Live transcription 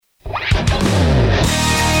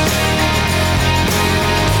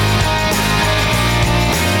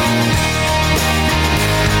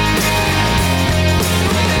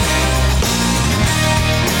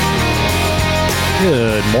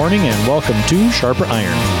morning and welcome to Sharper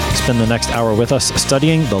Iron. Spend the next hour with us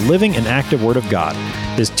studying the living and active Word of God,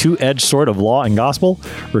 His two-edged sword of law and gospel,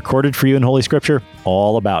 recorded for you in Holy Scripture,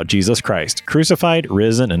 all about Jesus Christ, crucified,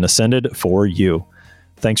 risen, and ascended for you.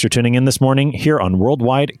 Thanks for tuning in this morning here on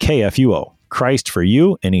Worldwide KFUO, Christ for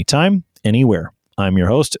you, anytime, anywhere. I'm your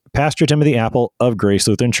host, Pastor Timothy Apple of Grace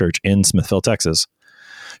Lutheran Church in Smithville, Texas.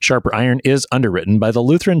 Sharper Iron is underwritten by the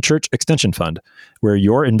Lutheran Church Extension Fund, where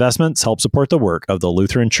your investments help support the work of the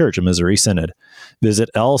Lutheran Church of Missouri Synod. Visit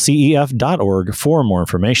lcef.org for more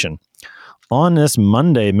information. On this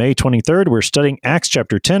Monday, May 23rd, we're studying Acts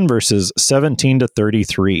chapter 10, verses 17 to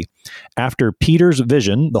 33. After Peter's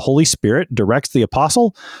vision, the Holy Spirit directs the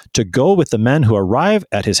apostle to go with the men who arrive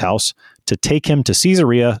at his house to take him to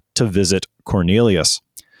Caesarea to visit Cornelius.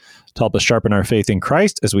 To help us sharpen our faith in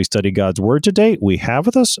Christ as we study God's Word today, we have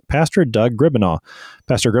with us Pastor Doug Gribbenaw.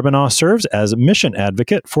 Pastor Gribbenaw serves as mission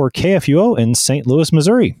advocate for KFUO in St. Louis,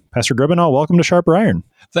 Missouri. Pastor Gribbenaw, welcome to Sharper Iron.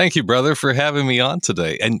 Thank you, brother, for having me on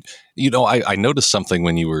today. And, you know, I noticed something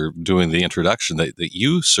when you were doing the introduction that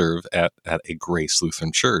you serve at a Grace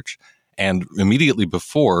Lutheran Church. And immediately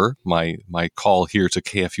before my call here to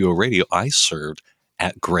KFUO Radio, I served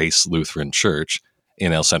at Grace Lutheran Church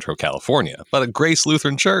in El Centro, California, but a Grace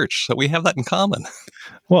Lutheran Church. So we have that in common.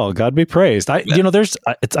 Well, God be praised. I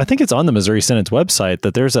think it's on the Missouri Synod's website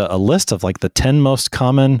that there's a list of like the 10 most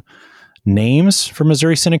common names for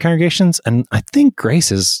Missouri Synod congregations. And I think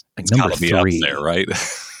Grace is like number 3. Up there, right?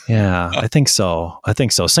 Yeah, I think so.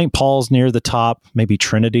 St. Paul's near the top, maybe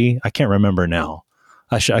Trinity. I can't remember now.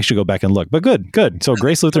 I should go back and look, but good. So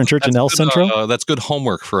Grace Lutheran Church in El Centro. That's good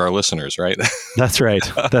homework for our listeners, right? That's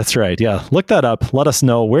right. Yeah. Look that up. Let us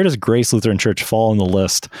know, where does Grace Lutheran Church fall on the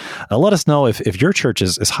list? Let us know if your church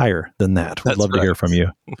is higher than that. We'd love to hear from you.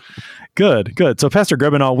 Good. So Pastor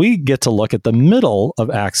Gribbenaw, we get to look at the middle of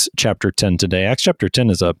Acts chapter 10 today. Acts chapter 10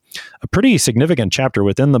 is a pretty significant chapter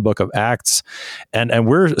within the book of Acts. And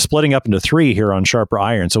we're splitting up into 3 here on Sharper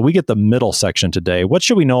Iron. So we get the middle section today. What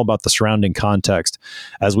should we know about the surrounding context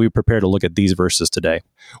as we prepare to look at these verses today?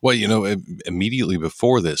 Well, you know, immediately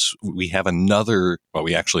before this, we have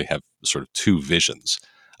we actually have sort of 2 visions.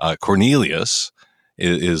 Cornelius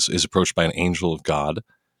is approached by an angel of God,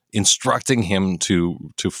 instructing him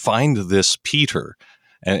to find this Peter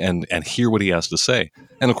and hear what he has to say.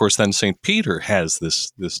 And of course, then St. Peter has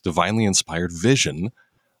this divinely inspired vision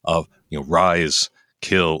of, rise,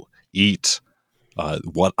 kill, eat,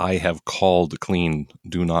 what I have called clean,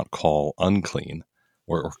 do not call unclean,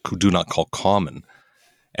 or do not call common.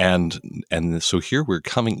 And so here we're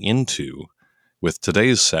coming into, with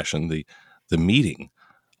today's session, the meeting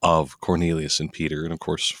of Cornelius and Peter. And of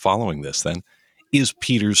course, following this then is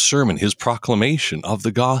Peter's sermon, his proclamation of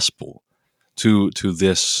the gospel to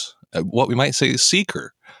this, what we might say,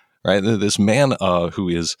 seeker, right? This man who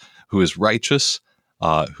is righteous,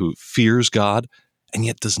 who fears God, and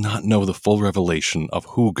yet does not know the full revelation of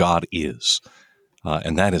who God is.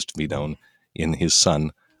 And that is to be known in his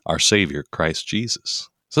Son, our Savior, Christ Jesus.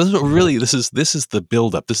 So this is the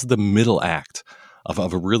buildup. This is the middle act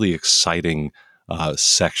of a really exciting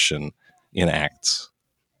section in Acts.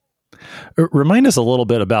 Remind us a little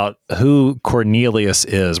bit about who Cornelius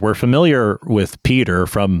is. We're familiar with Peter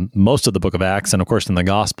from most of the book of Acts and, of course, in the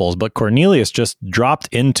Gospels, but Cornelius just dropped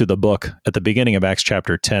into the book at the beginning of Acts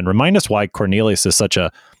chapter 10. Remind us why Cornelius is such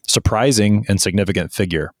a surprising and significant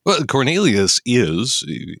figure. Well, Cornelius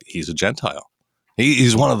he's a Gentile.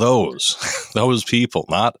 He's one of those people,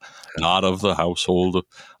 not of the household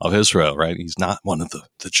of Israel, right? He's not one of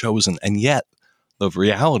the chosen. And yet the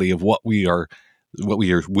reality of what we are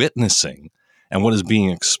witnessing and what is being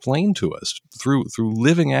explained to us through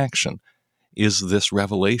living action is this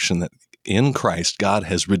revelation that in Christ, God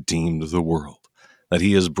has redeemed the world, that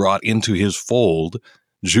he has brought into his fold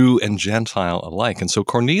Jew and Gentile alike. And so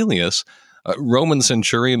Cornelius, Roman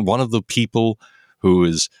centurion, one of the people who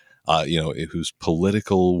is, whose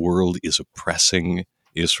political world is oppressing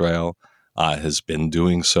Israel, has been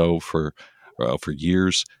doing so for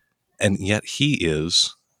years. And yet he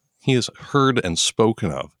is heard and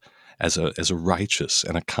spoken of as a righteous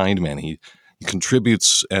and a kind man. He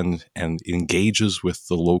contributes and engages with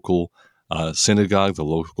the local synagogue, the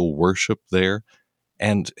local worship there,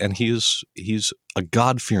 and he's a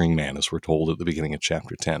God-fearing man, as we're told at the beginning of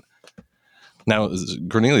chapter 10. Now,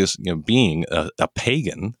 Cornelius, being a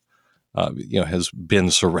pagan, has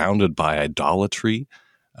been surrounded by idolatry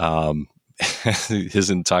his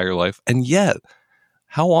entire life, and yet,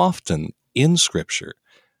 how often in Scripture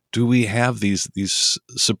do we have these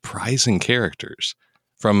surprising characters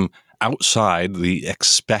from outside the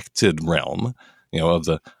expected realm, of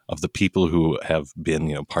the people who have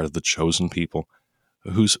been, part of the chosen people,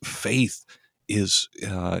 whose faith is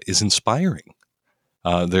inspiring.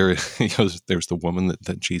 There's the woman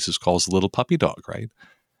that Jesus calls the little puppy dog, right?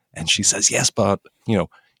 And she says, yes, but,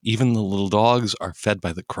 even the little dogs are fed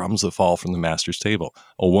by the crumbs that fall from the master's table.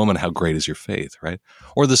 Oh, woman, how great is your faith, right?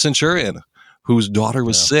 Or the centurion whose daughter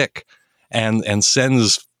was sick and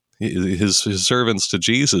sends his servants to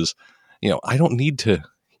Jesus. You don't need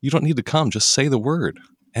to come, just say the word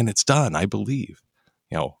and it's done. I believe,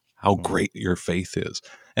 how great your faith is.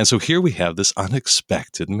 And so here we have this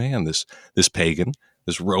unexpected man, this pagan,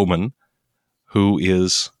 this Roman who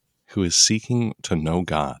is seeking to know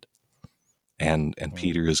God. And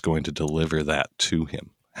Peter is going to deliver that to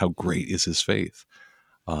him. How great is his faith?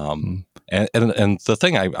 And the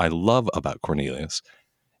thing I love about Cornelius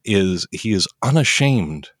is he is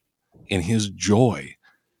unashamed in his joy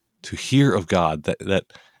to hear of God.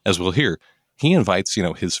 That as we'll hear, he invites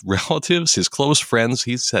his relatives, his close friends.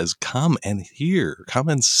 He says, "Come and hear, come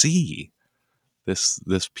and see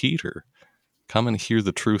this Peter. Come and hear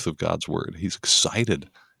the truth of God's word." He's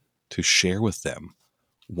excited to share with them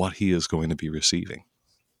what he is going to be receiving.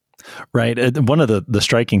 Right. One of the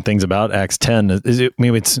striking things about Acts 10 is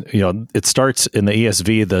it starts in the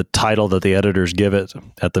ESV. The title that the editors give it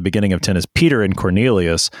at the beginning of 10 is Peter and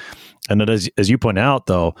Cornelius. And as you point out,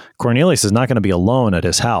 though, Cornelius is not going to be alone at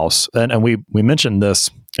his house. And we mentioned this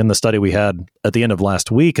in the study we had at the end of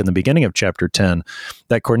last week in the beginning of chapter 10,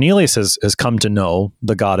 that Cornelius has come to know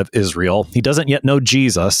the God of Israel. He doesn't yet know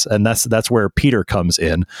Jesus, and that's where Peter comes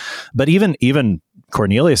in. But even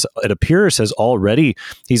Cornelius, it appears, has already,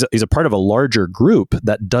 he's a part of a larger group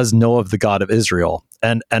that does know of the God of Israel.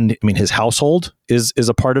 And I mean, his household is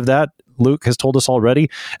a part of that. Luke has told us already.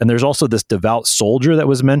 And there's also this devout soldier that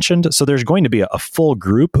was mentioned. So there's going to be a full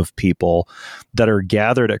group of people that are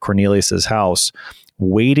gathered at Cornelius's house,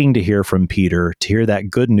 waiting to hear from Peter, to hear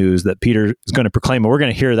that good news that Peter is going to proclaim. And we're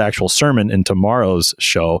going to hear the actual sermon in tomorrow's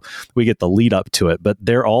show. We get the lead up to it, but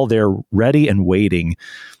they're all there ready and waiting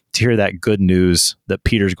to hear that good news that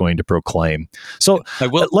Peter's going to proclaim. So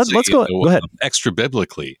let's go ahead. Extra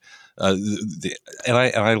biblically, and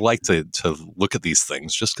I like to look at these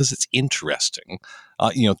things just because it's interesting.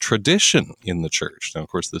 Tradition in the church. Now, of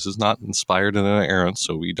course, this is not inspired in inerrant,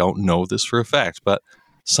 so we don't know this for a fact. But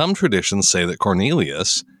some traditions say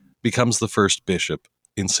that becomes the first bishop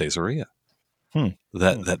in Caesarea.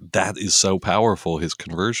 That is so powerful, his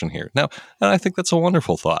conversion here. Now, and I think that's a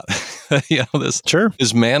wonderful thought.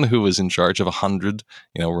 This man who was in charge of 100,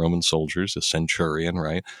 Roman soldiers, a centurion,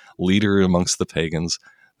 right, leader amongst the pagans,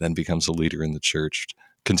 then becomes a leader in the church,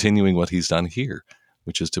 continuing what he's done here,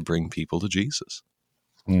 which is to bring people to Jesus.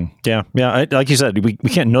 Yeah. Like you said, we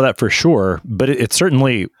can't know that for sure, but it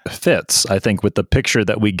certainly fits, I think, with the picture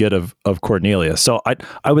that we get of Cornelius. So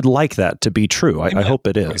I would like that to be true. I hope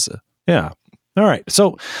it is. Right. Yeah. All right.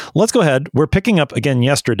 So let's go ahead. We're picking up again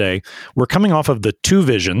yesterday. We're coming off of the two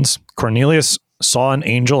visions. Cornelius saw an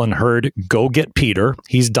angel and heard, "Go get Peter."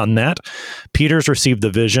 He's done that. Peter's received the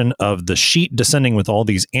vision of the sheet descending with all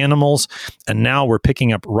these animals. And now we're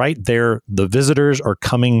picking up right there. The visitors are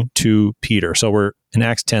coming to Peter. So we're in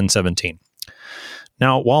Acts 10:17.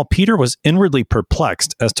 Now, while Peter was inwardly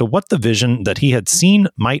perplexed as to what the vision that he had seen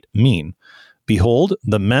might mean, behold,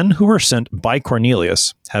 the men who were sent by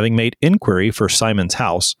Cornelius, having made inquiry for Simon's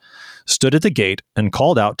house, stood at the gate and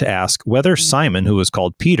called out to ask whether Simon, who was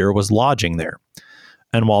called Peter, was lodging there.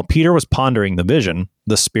 And while Peter was pondering the vision,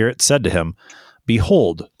 the Spirit said to him,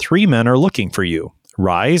 "Behold, 3 men are looking for you.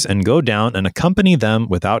 Rise and go down and accompany them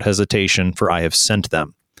without hesitation, for I have sent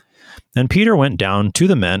them." And Peter went down to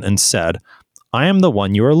the men and said, "I am the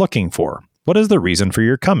one you are looking for. What is the reason for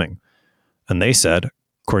your coming?" And they said,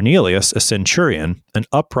 "Cornelius, a centurion, an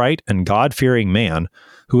upright and God-fearing man,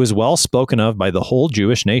 who is well spoken of by the whole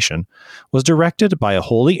Jewish nation, was directed by a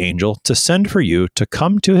holy angel to send for you to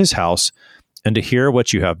come to his house and to hear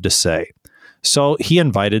what you have to say." So he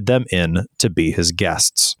invited them in to be his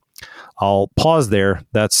guests. I'll pause there.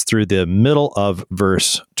 That's through the middle of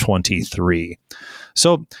verse 23.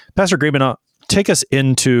 So, Pastor Graben, take us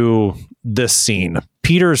into this scene.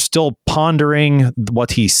 Peter's still pondering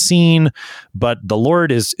what he's seen, but the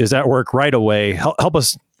Lord is at work right away. Help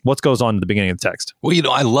us. What goes on at the beginning of the text? Well,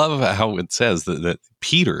 I love how it says that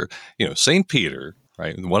Peter, Saint Peter,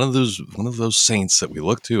 right? One of those saints that we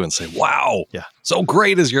look to and say, "Wow, so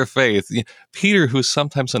great is your faith." Peter, who's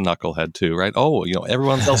sometimes a knucklehead too, right? Oh,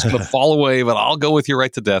 everyone else going to fall away, but I'll go with you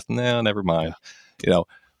right to death. No, never mind.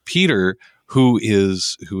 Peter, who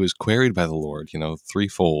is queried by the Lord,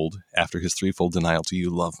 threefold, after his threefold denial, "Do you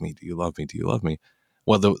love me? Do you love me? Do you love me?"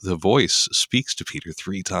 Well, the voice speaks to Peter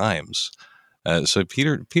 3 times. So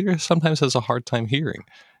Peter sometimes has a hard time hearing.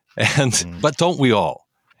 And but don't we all?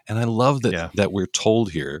 And I love that Yeah. that we're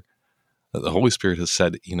told here that the Holy Spirit has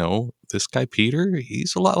said, this guy Peter,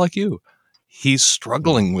 he's a lot like you. He's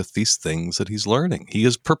struggling with these things that he's learning. He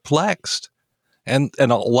is perplexed. And a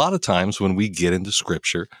lot of times when we get into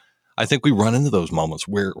Scripture, I think we run into those moments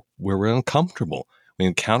where we're uncomfortable. We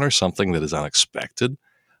encounter something that is unexpected,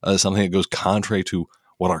 something that goes contrary to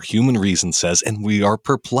what our human reason says, and we are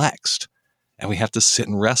perplexed. And we have to sit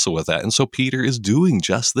and wrestle with that. And so Peter is doing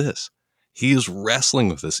just this. He is wrestling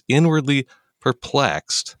with this, inwardly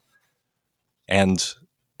perplexed. And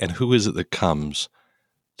who is it that comes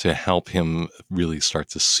to help him really start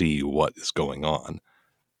to see what is going on?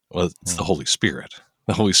 Well, it's the Holy Spirit.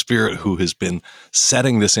 The Holy Spirit who has been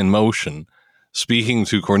setting this in motion, speaking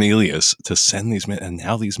to Cornelius to send these men. And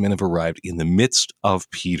now these men have arrived in the midst of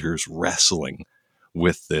Peter's wrestling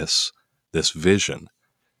with this vision.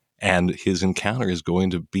 And his encounter is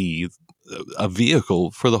going to be a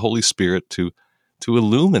vehicle for the Holy Spirit to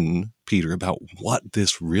illumine Peter about what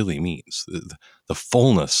this really means, the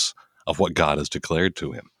fullness of what God has declared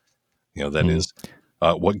to him. That is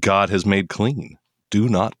what God has made clean. Do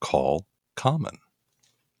not call common.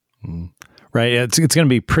 Right. It's going to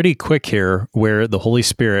be pretty quick here where the Holy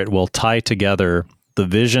Spirit will tie together the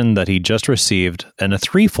vision that he just received, and a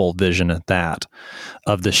threefold vision at that,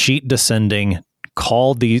 of the sheet descending.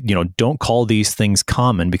 Don't call these things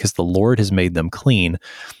common because the Lord has made them clean.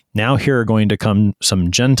 Now here are going to come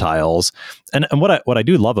some Gentiles. And what I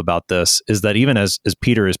do love about this is that even as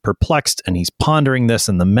Peter is perplexed and he's pondering this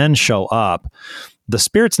and the men show up, the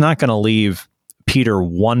Spirit's not going to leave Peter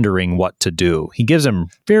wondering what to do. He gives him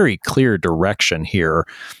very clear direction here,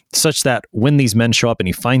 such that when these men show up and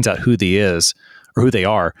he finds out who they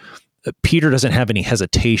are, Peter doesn't have any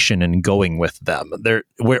hesitation in going with them.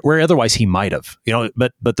 Where otherwise he might have,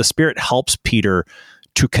 but the Spirit helps Peter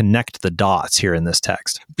to connect the dots here in this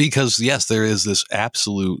text. Because yes, there is this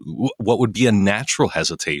absolute, what would be a natural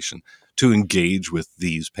hesitation to engage with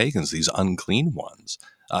these pagans, these unclean ones,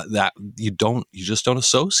 that you just don't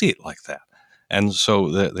associate like that. And so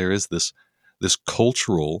there is this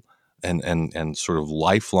cultural and sort of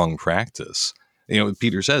lifelong practice.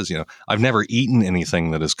 Peter says, I've never eaten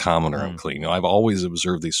anything that is common or unclean. I've always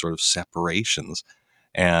observed these sort of separations,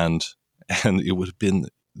 and it would have been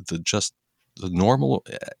the normal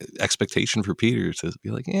expectation for Peter to be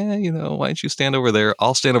like, why don't you stand over there?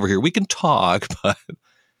 I'll stand over here. We can talk,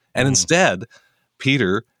 and instead,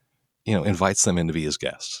 Peter, invites them in to be his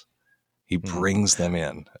guests. He brings them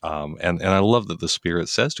in, and I love that the Spirit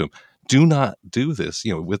says to him, "Do not do this.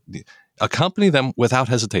 Accompany them without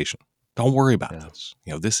hesitation. Don't worry about this.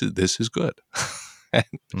 This is good,"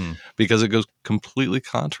 because it goes completely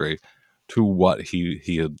contrary to what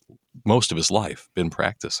he had most of his life been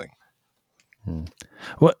practicing.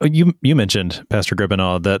 Well, you mentioned, Pastor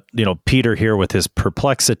Gribbenau, that Peter here with his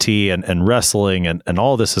perplexity and wrestling and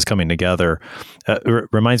all this is coming together.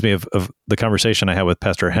 Reminds me of the conversation I had with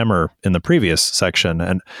Pastor Hemmer in the previous section,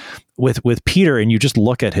 and with Peter. And you just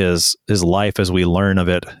look at his life as we learn of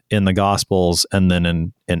it in the Gospels and then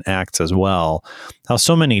in Acts as well. How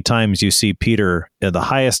so many times you see Peter at the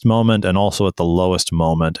highest moment and also at the lowest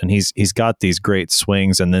moment, and he's got these great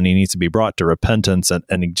swings, and then he needs to be brought to repentance,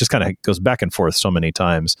 and he just kind of goes back and forth so many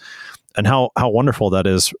times. And how wonderful that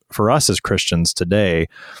is for us as Christians today.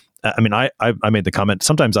 I mean, I made the comment,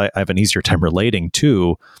 sometimes I have an easier time relating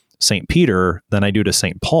to St. Peter than I do to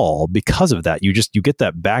St. Paul because of that. You get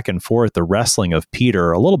that back and forth, the wrestling of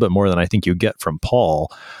Peter a little bit more than I think you get from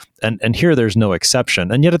Paul. And here there's no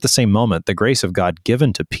exception. And yet at the same moment, the grace of God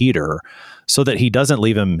given to Peter so that he doesn't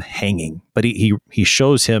leave him hanging, but he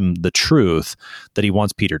shows him the truth that he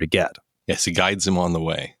wants Peter to get. Yes, he guides him on the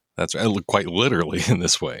way. That's right. Quite literally in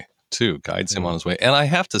this way, too. Guides him on his way. And I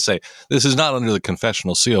have to say, this is not under the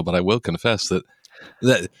confessional seal, but I will confess that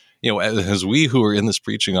as we who are in this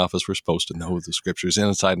preaching office, we're supposed to know the Scriptures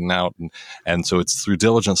inside and out. And so it's through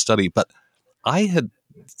diligent study. But I had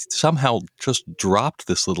somehow just dropped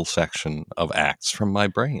this little section of Acts from my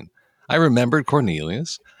brain. I remembered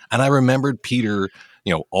Cornelius, and I remembered Peter,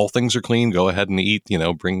 all things are clean, go ahead and eat,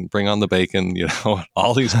 bring on the bacon,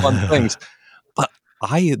 all these fun things. But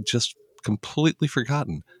I had just completely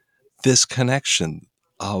forgotten this connection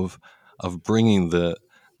of bringing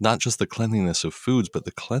not just the cleanliness of foods, but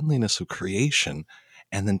the cleanliness of creation.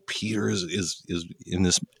 And then Peter is in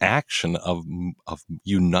this action of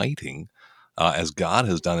uniting, as God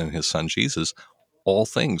has done in his son Jesus, all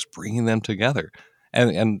things, bringing them together.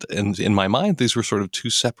 And in my mind, these were sort of two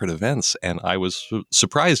separate events. And I was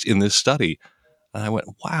surprised in this study. And I went,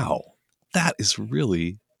 wow, that is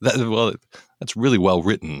really That's really well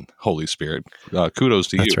written, Holy Spirit. Kudos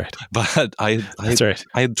to you. That's right. But I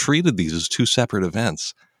had treated these as two separate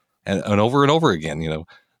events, and over again,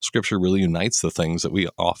 Scripture really unites the things that we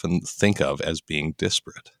often think of as being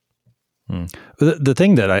disparate. The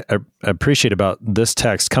thing that I appreciate about this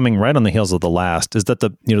text coming right on the heels of the last is that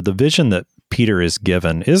the vision that Peter is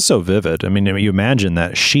given is so vivid. I mean, you imagine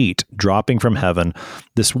that sheet dropping from heaven,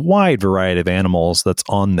 this wide variety of animals that's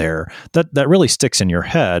on there, that really sticks in your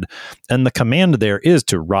head. And the command there is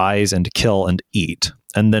to rise and kill and eat.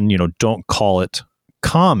 And then, don't call it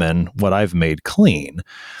common what I've made clean.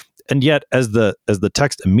 And yet, as the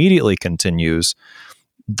text immediately continues,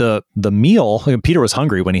 the meal, Peter was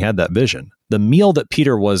hungry when he had that vision. The meal that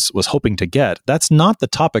Peter was hoping to get, that's not the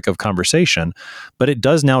topic of conversation, but it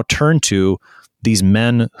does now turn to these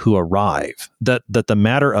men who arrive. That the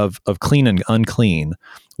matter of clean and unclean,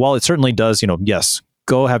 while it certainly does, yes,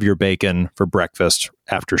 go have your bacon for breakfast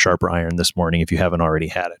after Sharper Iron this morning if you haven't already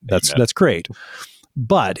had it. That's great.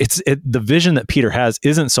 But the vision that Peter has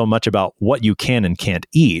isn't so much about what you can and can't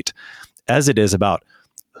eat as it is about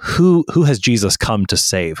who has Jesus come to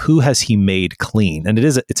save? Who has he made clean? And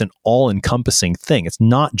it's an all-encompassing thing. It's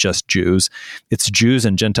not just Jews. It's Jews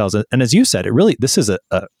and Gentiles. And as you said, this is a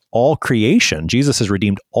all creation. Jesus has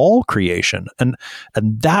redeemed all creation. And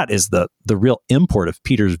that is the real import of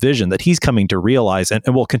Peter's vision that he's coming to realize and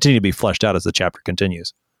will continue to be fleshed out as the chapter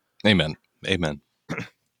continues. Amen.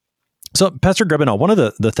 So, Pastor Grebenow, one of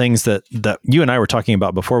the things that you and I were talking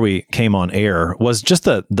about before we came on air was just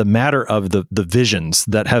the matter of the visions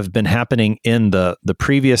that have been happening in the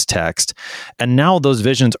previous text. And now those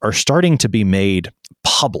visions are starting to be made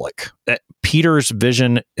public. Peter's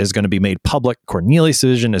vision is going to be made public. Cornelius'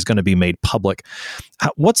 vision is going to be made public.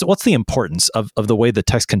 What's the importance of the way the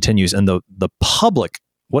text continues and the public,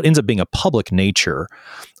 what ends up being a public nature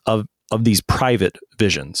of these private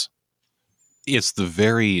visions? It's the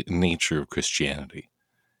very nature of Christianity,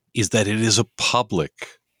 is that it is a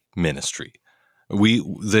public ministry.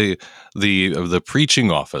 The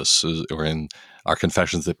preaching office, or in our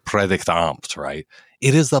confessions, the Predigtamt, right?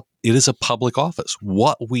 It is a public office.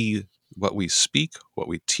 What we speak, what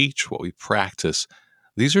we teach, what we practice,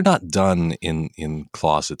 these are not done in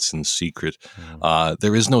closets in secret.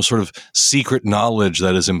 There is no sort of secret knowledge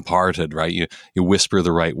that is imparted, right? You whisper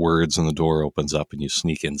the right words and the door opens up and you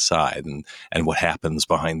sneak inside, and what happens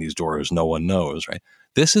behind these doors, no one knows, right?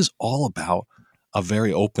 This is all about a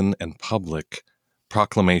very open and public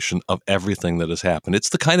proclamation of everything that has happened. It's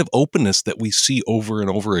the kind of openness that we see over and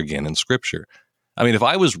over again in Scripture. I mean, if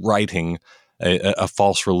I was writing a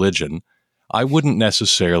false religion, I wouldn't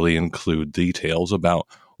necessarily include details about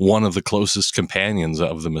one of the closest companions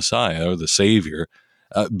of the Messiah or the Savior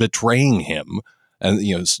betraying him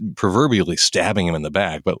and proverbially stabbing him in the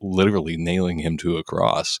back, but literally nailing him to a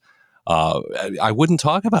cross. I wouldn't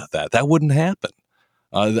talk about that. That wouldn't happen.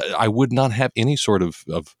 I would not have any sort of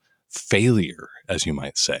failure, as you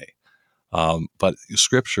might say. But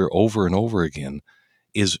Scripture over and over again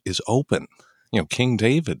is open. King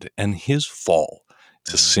David and his fall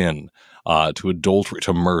to sin, to adultery,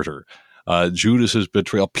 to murder, Judas's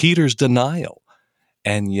betrayal, Peter's denial,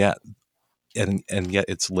 and yet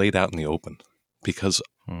it's laid out in the open because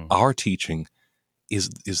our teaching is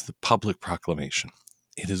the public proclamation.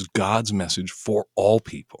 It is God's message for all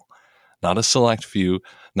people, not a select few,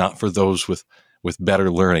 not for those with better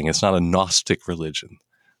learning. It's not a Gnostic religion.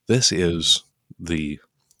 This is the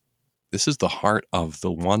heart of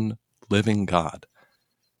the one living God,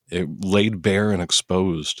 it laid bare and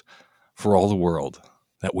exposed for all the world,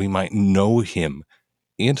 that we might know him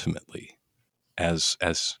intimately as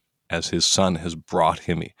his Son has brought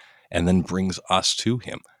him and then brings us to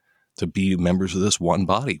him to be members of this one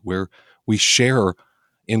body where we share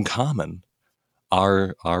in common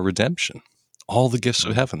our redemption. All the gifts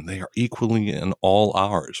of heaven, they are equally and all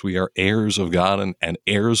ours. We are heirs of God and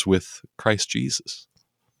heirs with Christ Jesus.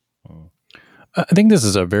 I think this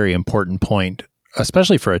is a very important point,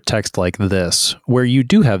 especially for a text like this, where you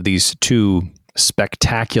do have these two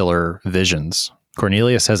spectacular visions.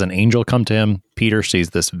 Cornelius has an angel come to him. Peter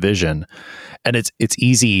sees this vision, and it's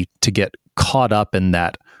easy to get caught up in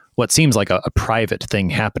that, what seems like a private thing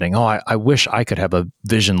happening. Oh, I wish I could have a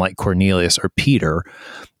vision like Cornelius or Peter.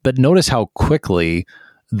 But notice how quickly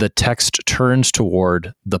the text turns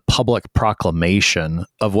toward the public proclamation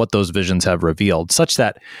of what those visions have revealed, such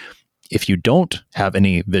that if you don't have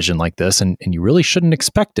any vision like this, and you really shouldn't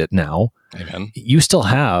expect it now, Amen. you still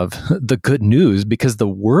have the good news because the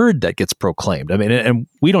word that gets proclaimed. I mean, and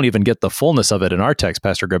we don't even get the fullness of it in our text,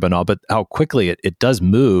 Pastor Gribbenau, but how quickly it does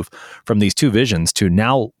move from these two visions to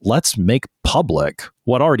now let's make public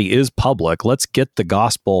what already is public. Let's get the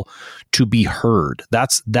gospel to be heard.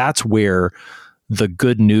 That's where the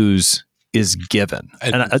good news is given.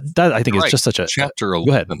 And that I think is just such a chapter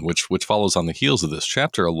 11, which follows on the heels of this.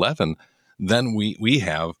 Chapter 11, then we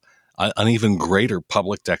have an even greater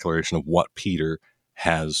public declaration of what Peter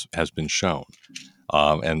has been shown.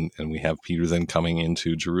 And we have Peter then coming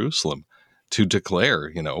into Jerusalem to declare,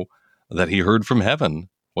 that he heard from heaven,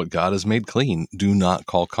 what God has made clean, do not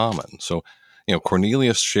call common. So,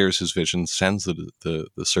 Cornelius shares his vision, sends the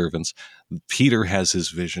servants. Peter has his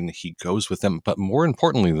vision. He goes with them. But more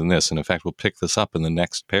importantly than this, and in fact, we'll pick this up in the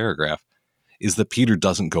next paragraph, is that Peter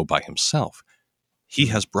doesn't go by himself. He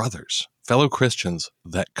has brothers, fellow Christians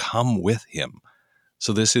that come with him.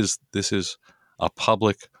 So this is a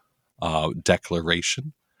public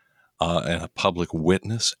declaration and a public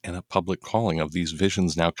witness and a public calling of these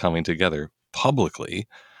visions now coming together publicly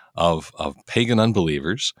of pagan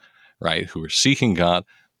unbelievers, right, who are seeking God,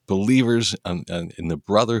 believers in the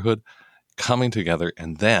brotherhood coming together.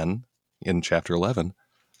 And then in chapter 11,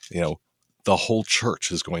 the whole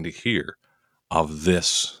church is going to hear of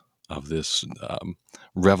this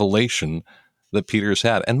revelation that Peter's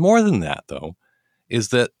had. And more than that, though, is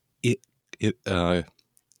that it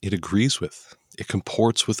agrees with, it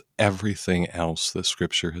comports with everything else that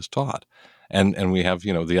Scripture has taught. And we have,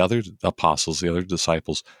 the other apostles, the other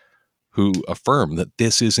disciples who affirm that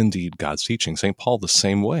this is indeed God's teaching. St. Paul the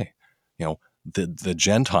same way. The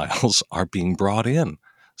Gentiles are being brought in.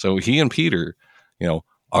 So he and Peter,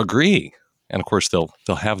 agree. And of course, they'll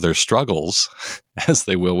have their struggles, as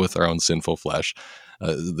they will with their own sinful flesh.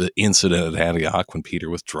 The incident at Antioch when Peter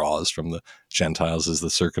withdraws from the Gentiles as the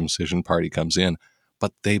circumcision party comes in.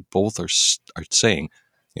 But they both are saying,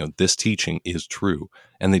 this teaching is true.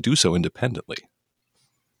 And they do so independently.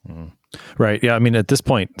 Mm. Right. Yeah. I mean, at this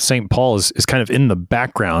point, St. Paul is kind of in the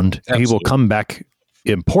background. Absolutely. He will come back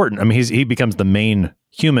important. I mean, he becomes the main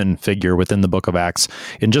human figure within the book of Acts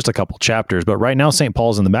in just a couple chapters. But right now, St.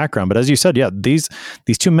 Paul's in the background. But as you said, these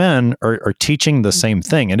two men are teaching the same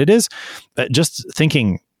thing. And it is just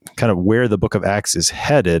thinking kind of where the book of Acts is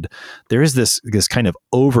headed. There is this kind of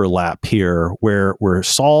overlap here where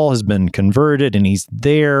Saul has been converted and he's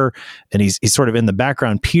there and he's sort of in the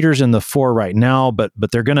background. Peter's in the fore right now, but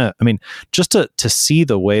they're gonna, I mean, just to see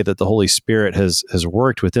the way that the Holy Spirit has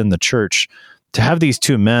worked within the church, to have these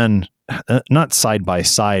two men not side by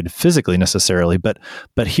side physically necessarily, but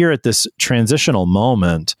here at this transitional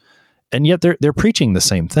moment, and yet they're preaching the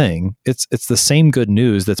same thing. It's the same good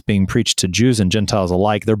news that's being preached to Jews and Gentiles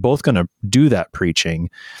alike. They're both going to do that preaching,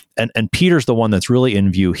 and Peter's the one that's really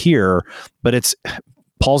in view here. But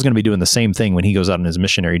Paul's going to be doing the same thing when he goes out on his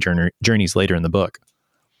missionary journeys later in the book.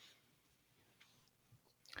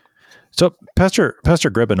 So, Pastor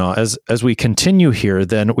Gribbenau, as we continue here,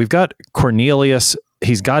 then we've got Cornelius.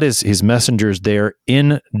 He's got his messengers there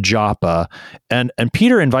in Joppa, and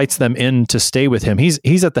Peter invites them in to stay with him.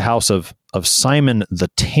 He's at the house of Simon the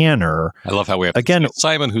tanner. I love how we have again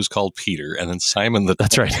Simon, who's called Peter, and then Simon the.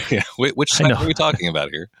 That's right. Yeah. Which Simon are we talking about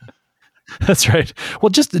here? That's right. Well,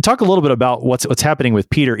 just talk a little bit about what's happening with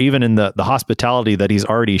Peter, even in the hospitality that he's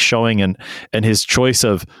already showing, and his choice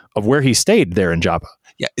of where he stayed there in Joppa.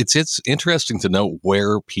 Yeah, it's interesting to know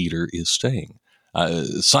where Peter is staying.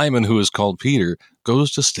 Simon, who is called Peter,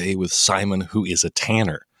 goes to stay with Simon, who is a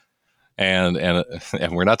tanner, and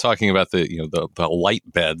we're not talking about the light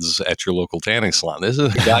beds at your local tanning salon. This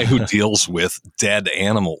is a guy who deals with dead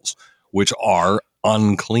animals, which are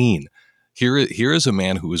unclean. Here is a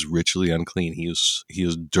man who is ritually unclean. He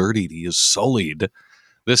is dirtied. He is sullied.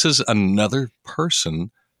 This is another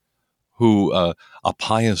person who a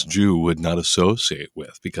pious Jew would not associate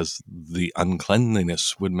with, because the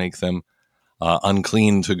uncleanliness would make them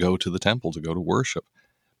unclean to go to the temple, to go to worship.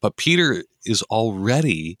 But Peter is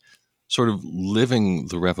already sort of living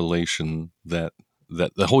the revelation that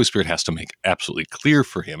the Holy Spirit has to make absolutely clear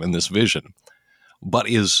for him in this vision, but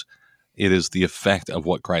it is the effect of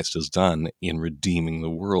what Christ has done in redeeming the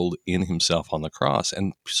world in himself on the cross.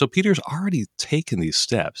 And so Peter's already taken these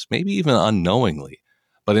steps, maybe even unknowingly,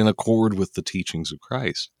 but in accord with the teachings of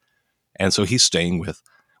Christ. And so he's staying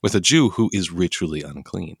with a Jew who is ritually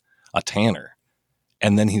unclean, a tanner.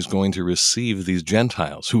 And then he's going to receive these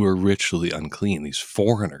Gentiles who are ritually unclean, these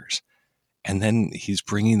foreigners. And then he's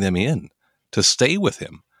bringing them in to stay with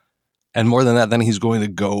him. And more than that, then he's going to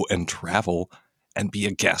go and travel and be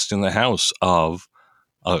a guest in the house of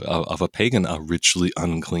of a pagan, a ritually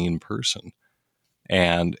unclean person.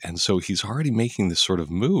 And so he's already making this sort of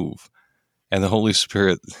move. And the Holy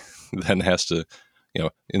Spirit then has to,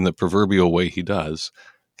 in the proverbial way he does,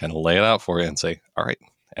 kind of lay it out for you and say, all right,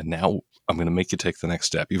 and now I'm going to make you take the next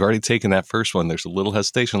step. You've already taken that first one. There's a little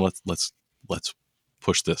hesitation. Let's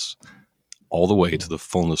push this all the way to the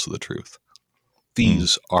fullness of the truth.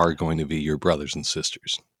 These are going to be your brothers and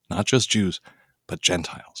sisters, not just Jews, but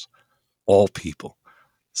Gentiles, all people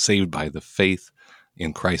saved by the faith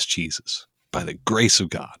in Christ Jesus, by the grace of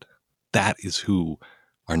God. That is who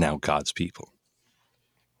are now God's people.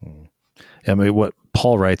 I mean, what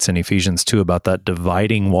Paul writes in Ephesians 2 about that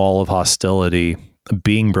dividing wall of hostility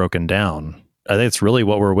being broken down, I think it's really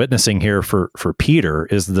what we're witnessing here for Peter,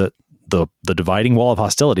 is that the dividing wall of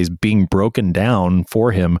hostility is being broken down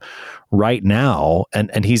for him right now.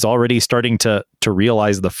 And he's already starting to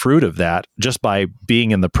realize the fruit of that just by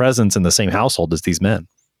being in the presence in the same household as these men.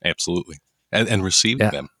 Absolutely. And receiving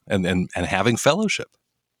them and having fellowship.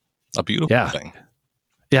 A beautiful thing.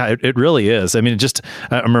 Yeah, it really is. I mean,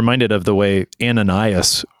 I'm reminded of the way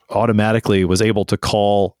Ananias automatically was able to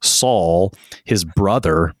call Saul his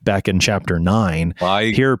brother back in chapter 9.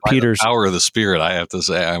 Here, Peter's the power of the Spirit, I have to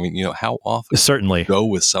say. I mean, how often certainly go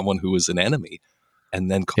with someone who is an enemy and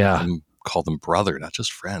then call them brother, not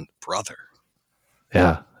just friend, brother.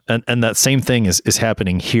 Yeah. And that same thing is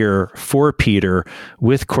happening here for Peter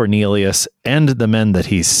with Cornelius and the men that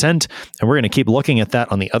he's sent. And we're going to keep looking at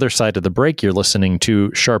that on the other side of the break. You're listening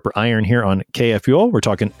to Sharper Iron here on KFUO. We're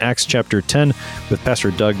talking Acts chapter 10 with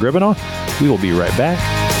Pastor Doug Gribenow. We will be right back.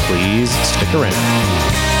 Please stick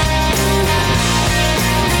around.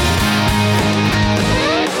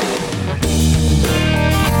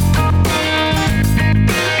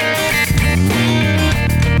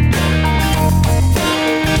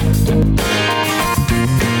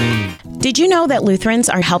 Did you know that Lutherans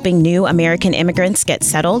are helping new American immigrants get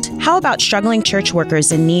settled? How about struggling church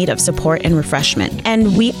workers in need of support and refreshment?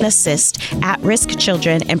 And we assist at-risk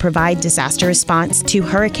children and provide disaster response to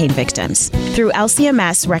hurricane victims. Through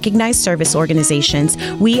LCMS recognized service organizations,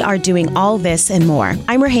 we are doing all this and more.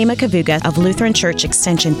 I'm Rahema Kavuga of Lutheran Church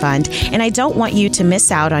Extension Fund, and I don't want you to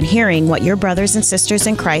miss out on hearing what your brothers and sisters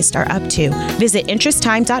in Christ are up to. Visit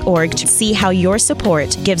interesttime.org to see how your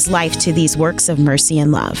support gives life to these works of mercy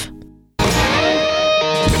and love.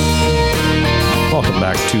 Welcome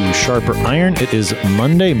back to Sharper Iron. It is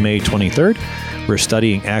Monday, May 23rd. We're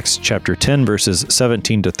studying Acts chapter 10, verses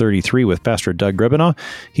 17 to 33 with Pastor Doug Gribenow.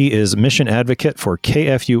 He is mission advocate for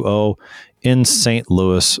KFUO in St.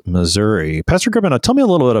 Louis, Missouri. Pastor Gribenow, tell me a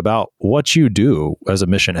little bit about what you do as a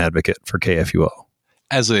mission advocate for KFUO.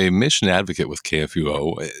 As a mission advocate with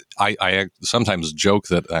KFUO, I sometimes joke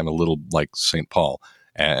that I'm a little like St. Paul.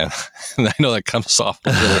 And I know that comes off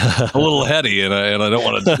a little heady, and I don't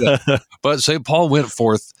want to do that. But St. Paul went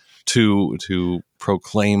forth to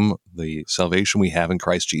proclaim the salvation we have in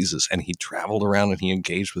Christ Jesus, and he traveled around and he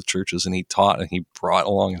engaged with churches and he taught and he brought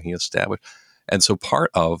along and he established. And so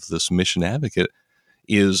part of this mission advocate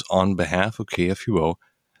is on behalf of KFUO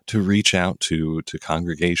to reach out to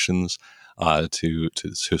congregations, to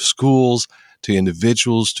schools, to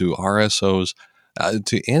individuals, to RSOs,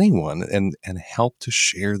 to anyone, and help to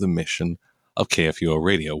share the mission of KFUO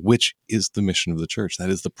Radio, which is the mission of the church. That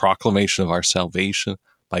is the proclamation of our salvation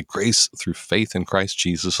by grace through faith in Christ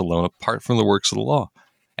Jesus alone, apart from the works of the law.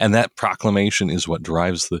 And that proclamation is what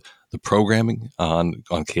drives the programming on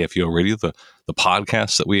KFUO Radio, the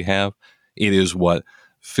podcasts that we have. It is what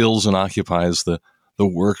fills and occupies the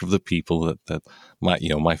work of the people that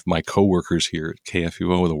my coworkers here at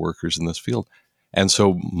KFUO are the workers in this field. And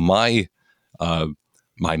so my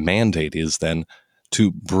mandate is then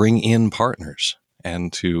to bring in partners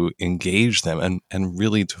and to engage them and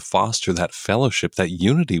really to foster that fellowship, that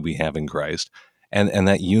unity we have in Christ, and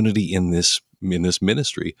that unity in this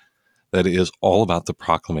ministry that is all about the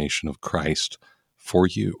proclamation of Christ for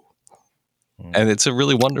you. And it's a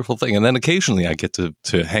really wonderful thing. And then occasionally I get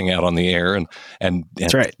to hang out on the air and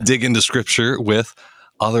right. dig into Scripture with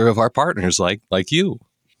other of our partners like you.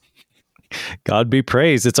 God be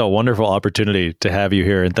praised. It's a wonderful opportunity to have you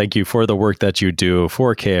here. And thank you for the work that you do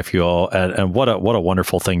for KFUO. And what a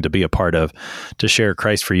wonderful thing to be a part of, to share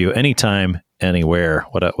Christ for you anytime, anywhere.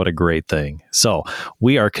 What a great thing. So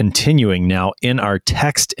we are continuing now in our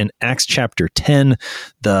text in Acts chapter 10.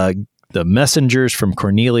 The messengers from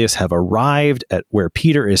Cornelius have arrived at where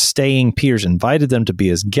Peter is staying. Peter's invited them to be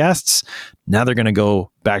his guests. Now they're going to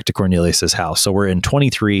go back to Cornelius's house. So we're in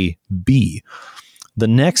 23b. The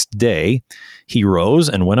next day, he rose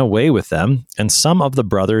and went away with them, and some of the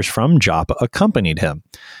brothers from Joppa accompanied him.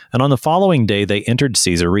 And on the following day, they entered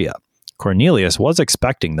Caesarea. Cornelius was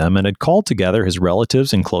expecting them and had called together his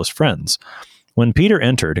relatives and close friends. When Peter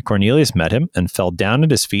entered, Cornelius met him and fell down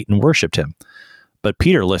at his feet and worshipped him. But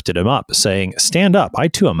Peter lifted him up, saying, "Stand up, I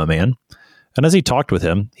too am a man." And as he talked with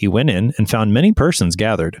him, he went in and found many persons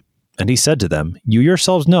gathered. And he said to them, "You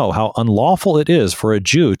yourselves know how unlawful it is for a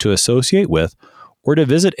Jew to associate with or to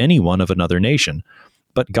visit anyone of another nation.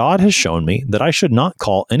 But God has shown me that I should not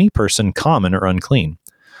call any person common or unclean.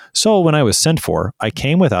 So when I was sent for, I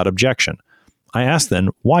came without objection. I asked then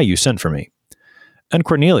why you sent for me. And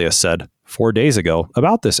Cornelius said, 4 days ago,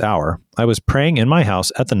 about this hour, I was praying in my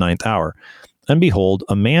house at the 9th hour. And behold,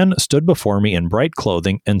 a man stood before me in bright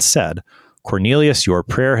clothing and said, Cornelius, your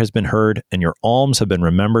prayer has been heard, and your alms have been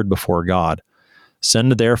remembered before God.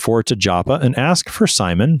 Send therefore to Joppa and ask for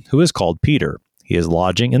Simon, who is called Peter. He is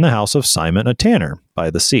lodging in the house of Simon a tanner by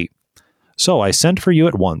the sea. So I sent for you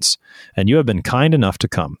at once, and you have been kind enough to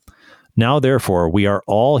come. Now therefore we are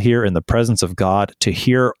all here in the presence of God to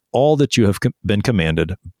hear all that you have been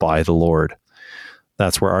commanded by the Lord."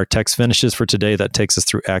 That's where our text finishes for today. That takes us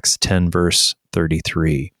through Acts 10, verse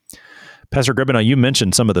 33. Pastor Gribben, you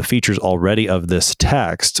mentioned some of the features already of this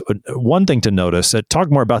text. One thing to notice, talk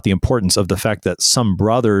more about the importance of the fact that some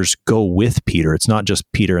brothers go with Peter. It's not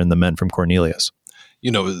just Peter and the men from Cornelius.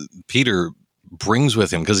 Peter brings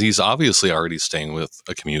with him, because he's obviously already staying with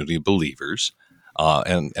a community of believers,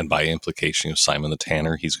 and by implication, Simon the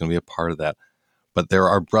Tanner, he's going to be a part of that. But there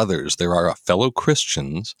are brothers, there are fellow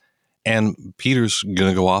Christians, and Peter's going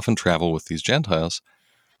to go off and travel with these Gentiles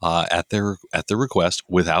at their request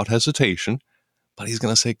without hesitation. But he's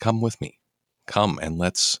going to say, "Come with me, come and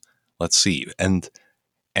let's see." And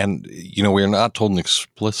we're not told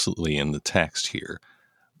explicitly in the text here,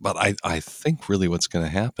 but I think really what's going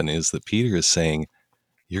to happen is that Peter is saying,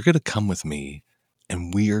 "You're going to come with me,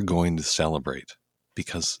 and we are going to celebrate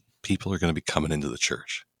because people are going to be coming into the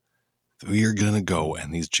church. We are going to go,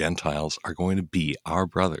 and these Gentiles are going to be our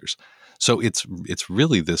brothers." So it's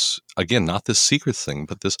really this, again, not this secret thing,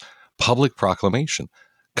 but this public proclamation.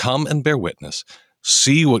 Come and bear witness.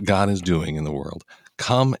 See what God is doing in the world.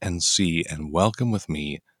 Come and see and welcome with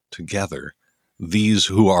me together these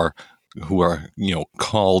who are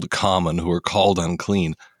called common, who are called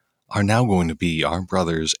unclean, are now going to be our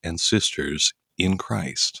brothers and sisters in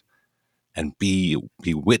Christ, and be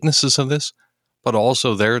witnesses of this, but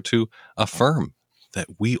also there to affirm that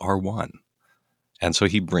we are one. And so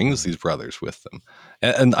he brings these brothers with them.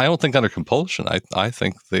 And I don't think under compulsion. I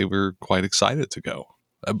think they were quite excited to go.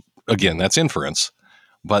 Again, that's inference,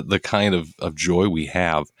 but the kind of joy we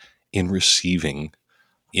have in receiving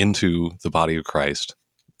into the body of Christ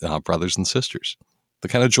brothers and sisters, the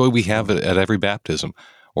kind of joy we have at every baptism,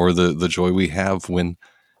 or the joy we have when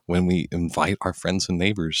we invite our friends and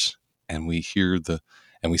neighbors and we hear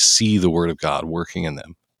and we see the word of God working in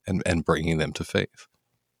them and bringing them to faith.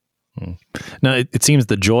 Now, it seems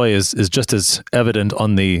the joy is just as evident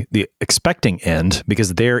on the expecting end,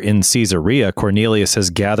 because there in Caesarea, Cornelius has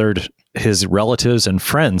gathered his relatives and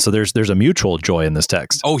friends. So there's a mutual joy in this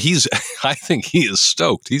text. Oh, I think he is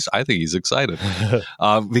stoked. I think he's excited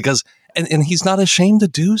because he's not ashamed to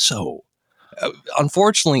do so.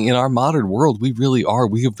 Unfortunately, in our modern world, we really are.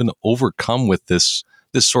 We have been overcome with this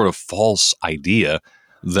sort of false idea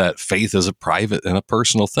that faith is a private and a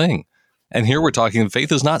personal thing. And here we're talking, faith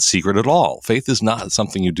is not secret at all. Faith is not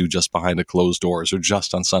something you do just behind a closed doors or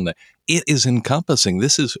just on Sunday. It is encompassing.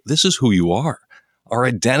 This is who you are. Our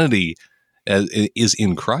identity is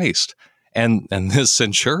in Christ. And this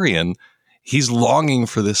centurion, he's longing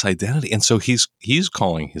for this identity. And so he's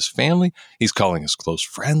calling his family, he's calling his close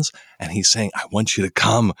friends, and he's saying, "I want you to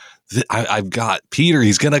come. I've got Peter.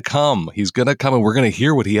 He's going to come. He's going to come, and we're going to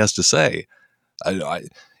hear what he has to say."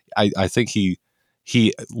 I think he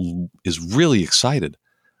is really excited,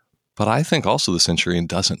 but I think also the centurion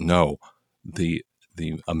doesn't know the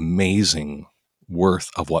amazing worth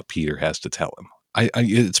of what Peter has to tell him.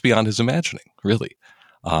 It's beyond his imagining, really.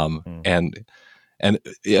 And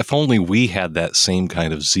if only we had that same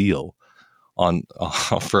kind of zeal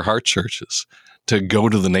for our churches, to go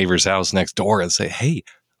to the neighbor's house next door and say, "Hey,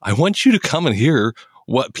 I want you to come and hear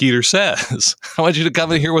what Peter says. I want you to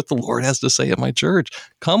come and hear what the Lord has to say at my church.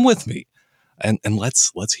 Come with me. And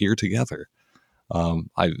let's hear together."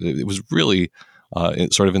 It was really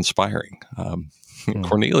sort of inspiring.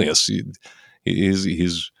 Cornelius,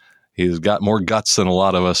 he's got more guts than a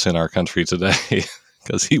lot of us in our country today,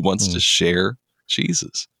 because he wants to share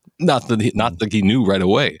Jesus. Not that he knew right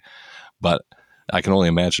away, but I can only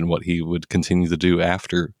imagine what he would continue to do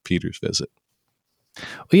after Peter's visit.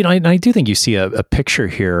 Well, I do think you see a picture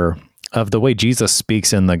here of the way Jesus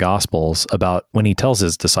speaks in the Gospels about when he tells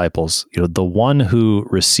his disciples, the one who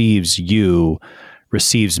receives you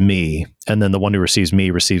receives me, and then the one who receives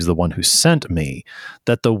me receives the one who sent me.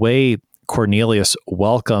 That the way Cornelius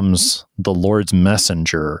welcomes the Lord's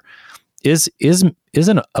messenger isn't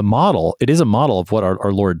a model. It is a model of what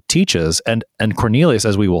our Lord teaches. And Cornelius,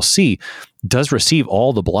 as we will see, does receive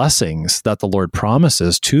all the blessings that the Lord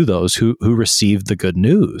promises to those who receive the good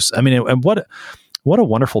news. I mean, and what a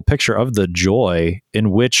wonderful picture of the joy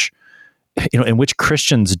in which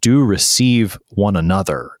Christians do receive one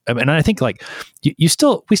another. I mean, I think we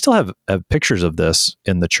still have pictures of this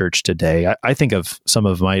in the church today. I think of some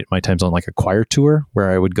of my times on like a choir tour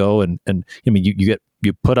where I would go and I mean,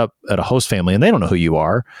 you put up at a host family and they don't know who you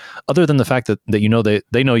are, other than the fact that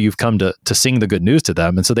they know you've come to sing the good news to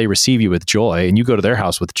them, and so they receive you with joy, and you go to their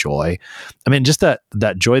house with joy. I mean, just that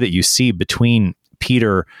joy that you see between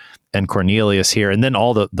Peter and Cornelius here, and then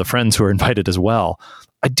all the friends who are invited as well.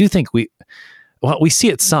 I do think we see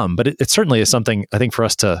it some, but it certainly is something I think for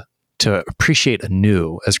us to appreciate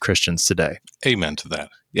anew as Christians today. Amen to that.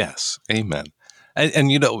 Yes, amen.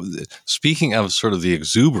 And speaking of sort of the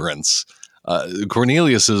exuberance,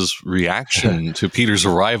 Cornelius's reaction to Peter's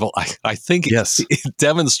arrival, I think it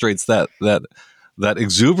demonstrates that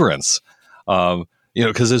exuberance.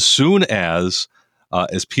 Because as soon as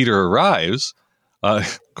Peter arrives,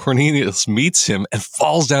 Cornelius meets him and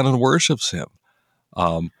falls down and worships him,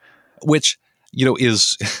 which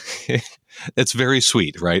is it's very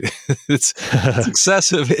sweet, right? It's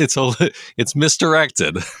excessive. It's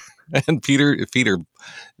misdirected, and Peter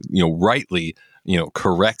rightly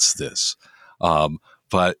corrects this.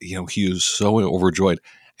 But he is so overjoyed,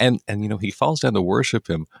 and he falls down to worship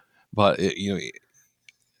him. But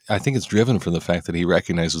I think it's driven from the fact that he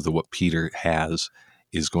recognizes that what Peter has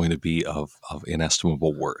is going to be of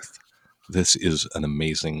inestimable worth. This is an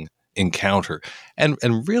amazing encounter, and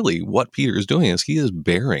really, what Peter is doing is he is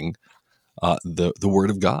bearing the word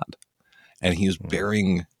of God, and he is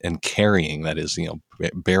bearing and carrying, that is,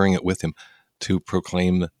 bearing it with him to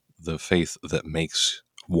proclaim the faith that makes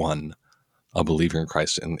one a believer in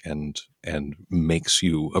Christ and makes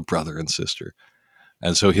you a brother and sister.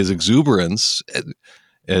 And so his exuberance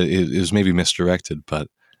is maybe misdirected, but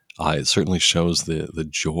it certainly shows the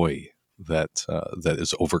joy that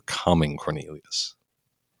is overcoming Cornelius.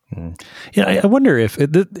 Yeah, I wonder if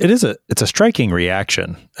it's a striking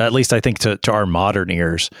reaction, at least I think to our modern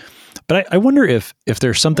ears. But I wonder if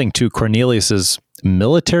there's something to Cornelius's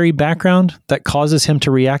military background that causes him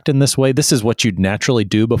to react in this way. This is what you'd naturally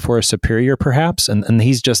do before a superior, perhaps, and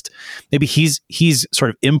he's sort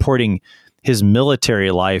of importing his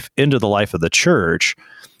military life into the life of the church,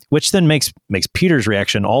 which then makes Peter's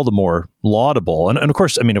reaction all the more laudable. And of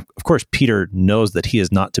course, Peter knows that he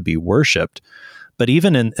is not to be worshipped. But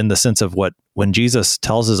even in the sense of when Jesus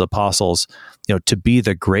tells his apostles, to be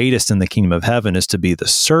the greatest in the kingdom of heaven is to be the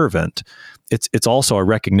servant, it's also a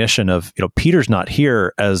recognition of, Peter's not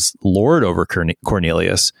here as Lord over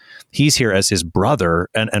Cornelius. He's here as his brother,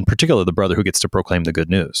 and particularly the brother who gets to proclaim the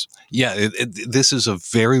good news. Yeah, this is a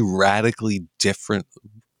very radically different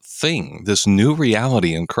thing, this new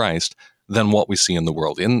reality in Christ, than what we see in the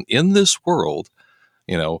world. In this world,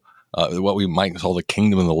 what we might call the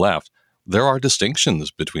kingdom of the left, there are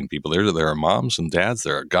distinctions between people. There are moms and dads,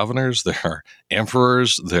 there are governors, there are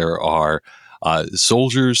emperors, there are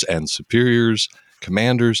soldiers and superiors,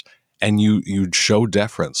 commanders, and you show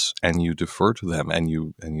deference and you defer to them and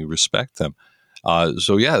you respect them.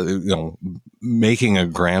 Making a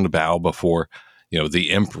grand bow before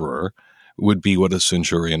the emperor would be what a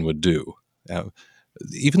centurion would do.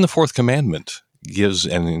 Even the fourth commandment gives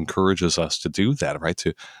and encourages us to do that, right?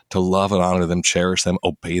 To love and honor them, cherish them,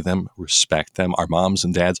 obey them, respect them, our moms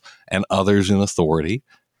and dads and others in authority.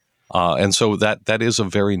 And so that is a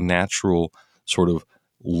very natural sort of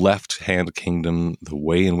left-hand kingdom, the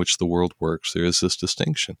way in which the world works. There is this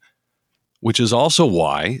distinction, which is also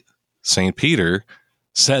why St. Peter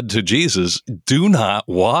said to Jesus, "Do not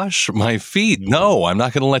wash my feet. No, I'm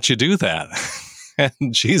not going to let you do that."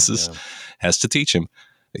 And Jesus has to teach him,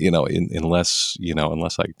 unless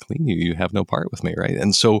I clean you, you have no part with me, right?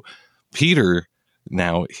 And so Peter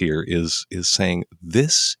now here is saying,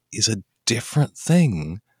 this is a different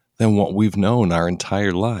thing than what we've known our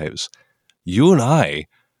entire lives. You and I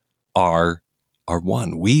are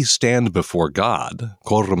one. We stand before God,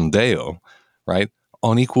 coram Deo, right,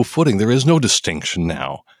 on equal footing. There is no distinction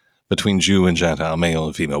now between Jew and Gentile, male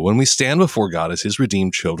and female. When we stand before God as his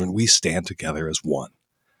redeemed children, we stand together as one.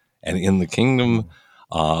 And in the kingdom,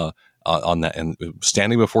 on that, and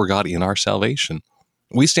standing before God in our salvation,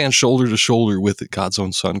 we stand shoulder to shoulder with God's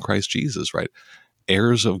own Son, Christ Jesus, right?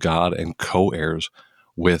 heirs of God and co-heirs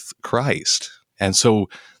with Christ. And so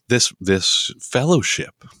this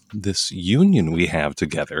fellowship, this union we have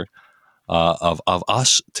together, of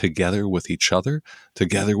us together with each other,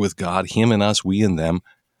 together with God, him and us, we and them,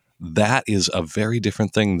 that is a very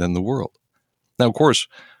different thing than the world. Now, of course,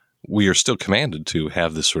 we are still commanded to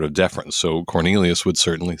have this sort of deference. So Cornelius would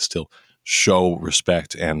certainly still show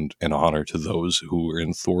respect and honor to those who are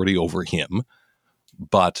in authority over him.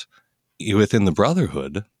 But within the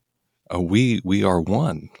brotherhood, we are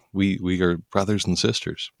one. We are brothers and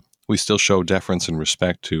sisters. We still show deference and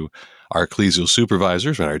respect to our ecclesial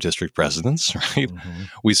supervisors, right, our district presidents, right? Mm-hmm.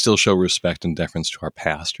 We still show respect and deference to our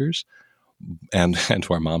pastors and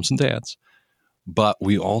to our moms and dads. But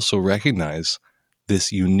we also recognize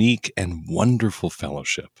this unique and wonderful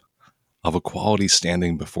fellowship of equality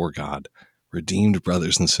standing before God, redeemed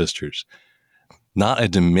brothers and sisters, not a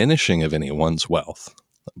diminishing of anyone's wealth,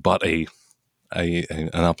 but an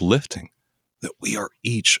uplifting, that we are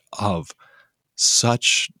each of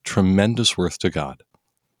such tremendous worth to God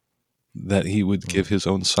that he would give his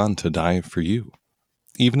own son to die for you.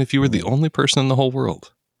 Even if you were the only person in the whole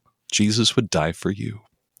world, Jesus would die for you.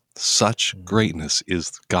 Such greatness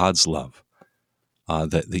is God's love,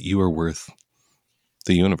 that you are worth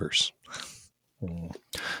the universe.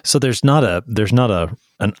 So there's not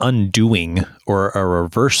an undoing or a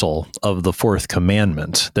reversal of the fourth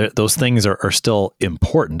commandment. Those things are still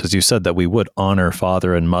important, as you said, that we would honor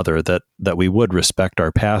father and mother, that we would respect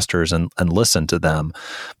our pastors and listen to them.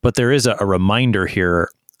 But there is a reminder here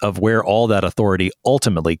of where all that authority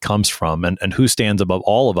ultimately comes from, and who stands above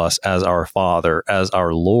all of us as our Father, as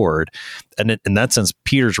our Lord. And in that sense,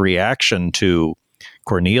 Peter's reaction to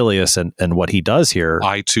Cornelius and what he does here,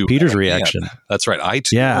 I too, Peter's reaction. That's right. I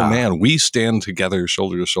too, yeah. Man, we stand together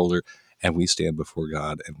shoulder to shoulder, and we stand before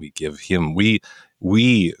God, and we give him,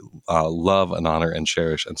 we love and honor and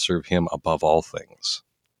cherish and serve him above all things.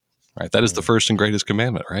 Right. That is the first and greatest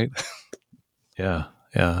commandment, right? Yeah.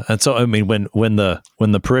 Yeah. And so, I mean, when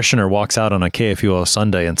the parishioner walks out on a KFUO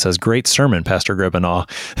Sunday and says, "Great sermon, Pastor Gribanaw,"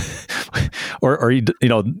 or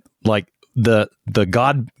like the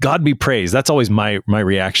God be praised. That's always my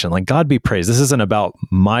reaction. Like, God be praised. This isn't about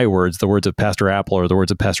my words, the words of Pastor Apple or the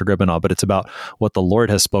words of Pastor Gribanaw, but it's about what the Lord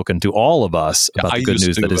has spoken to all of us about the good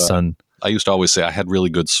news that his son. I used to always say I had really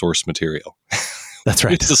good source material. That's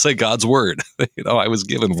right. I used to say God's word. I was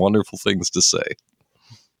given wonderful things to say.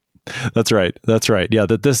 That's right. Yeah,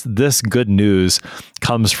 that this good news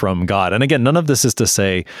comes from God. And again, none of this is to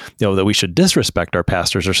say, that we should disrespect our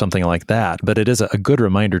pastors or something like that, but it is a good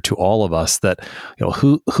reminder to all of us that,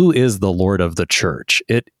 who is the Lord of the church?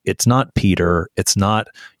 It's not Peter, it's not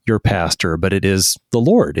your pastor, but it is the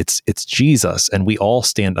Lord. It's Jesus, and we all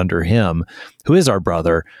stand under him, who is our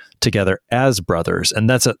brother, together as brothers. And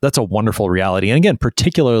that's a wonderful reality. And again,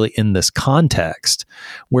 particularly in this context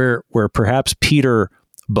where perhaps Peter,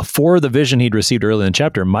 before the vision he'd received early in the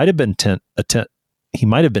chapter, might have been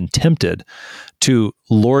tempted to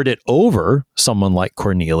lord it over someone like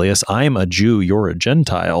Cornelius. I'm a Jew, you're a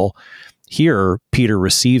Gentile. Here, Peter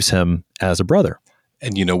receives him as a brother.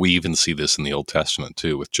 And we even see this in the Old Testament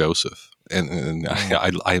too with Joseph. And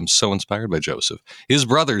I am so inspired by Joseph. His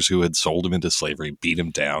brothers who had sold him into slavery beat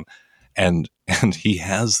him down, and he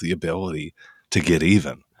has the ability to get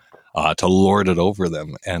even, to lord it over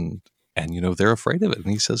them. And they're afraid of it. And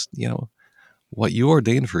he says, what you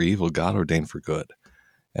ordained for evil, God ordained for good.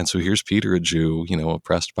 And so here's Peter, a Jew,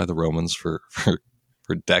 oppressed by the Romans for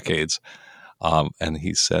decades. And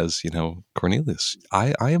he says, Cornelius,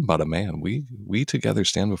 I am but a man. We together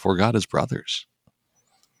stand before God as brothers.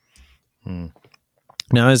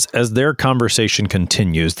 Now, as their conversation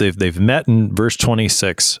continues, they've met in verse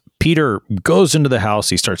 26. Peter goes into the house.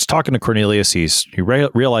 He starts talking to Cornelius. He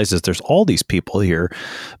realizes there's all these people here.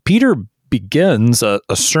 Peter begins a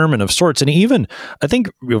sermon of sorts. And even, I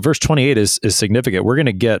think verse 28 is significant. We're going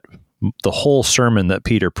to get the whole sermon that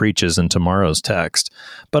Peter preaches in tomorrow's text.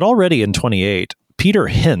 But already in 28, Peter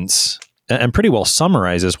hints and pretty well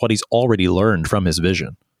summarizes what he's already learned from his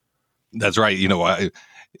vision. That's right.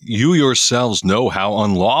 You yourselves know how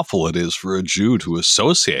unlawful it is for a Jew to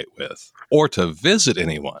associate with or to visit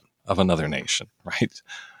anyone of another nation, right?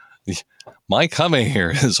 My coming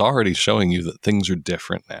here is already showing you that things are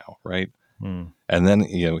different now, right? And then,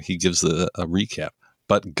 he gives a recap.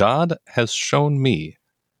 But God has shown me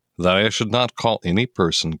that I should not call any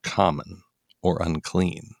person common or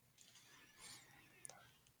unclean.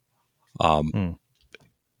 And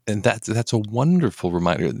that's a wonderful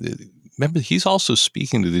reminder. Remember, he's also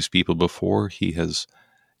speaking to these people before he has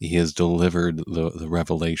delivered the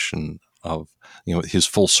revelation his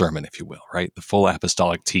full sermon, if you will, right? The full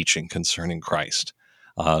apostolic teaching concerning Christ,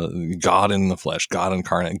 God in the flesh, God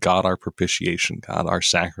incarnate, God our propitiation, God our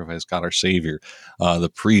sacrifice, God our Savior,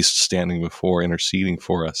 the priest standing before, interceding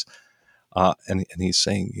for us. And he's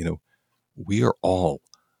saying, we are all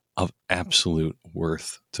of absolute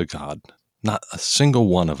worth to God. Not a single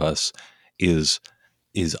one of us is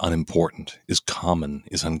unimportant, is common,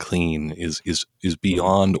 is unclean, is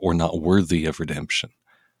beyond or not worthy of redemption.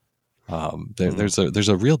 There's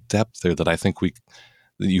a real depth there that I think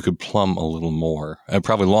you could plumb a little more,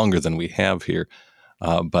 probably longer than we have here.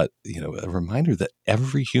 But a reminder that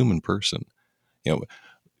every human person,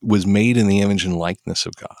 was made in the image and likeness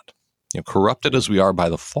of God. Corrupted as we are by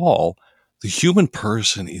the fall, the human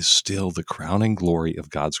person is still the crowning glory of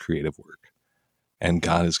God's creative work. And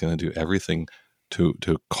God is going to do everything to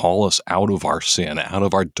call us out of our sin, out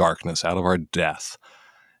of our darkness, out of our death,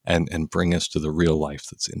 and bring us to the real life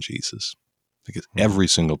that's in Jesus. Because every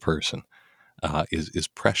single person is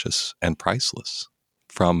precious and priceless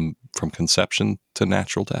from conception to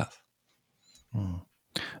natural death.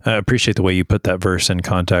 I appreciate the way you put that verse in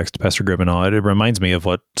context, Pastor Gribbenau. It reminds me of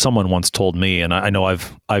what someone once told me, and I know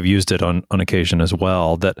I've used it on occasion as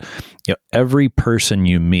well, that every person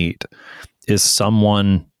you meet is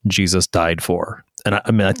someone Jesus died for.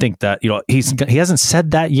 And I think that he hasn't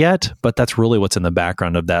said that yet, but that's really what's in the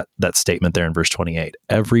background of that statement there in verse 28.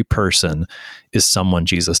 Every person is someone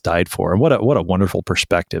Jesus died for, and what a wonderful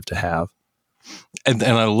perspective to have. And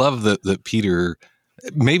I love that Peter,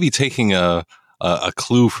 maybe taking a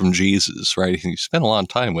clue from Jesus, right? He spent a lot of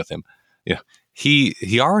time with him.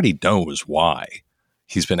 He already knows why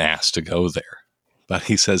he's been asked to go there, but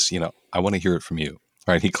he says, I want to hear it from you,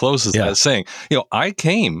 right? He closes that saying, I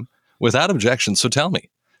came without objection, so tell me,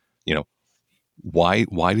 why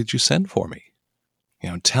did you send for me?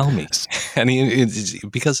 Tell me.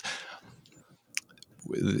 And because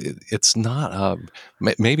it's not.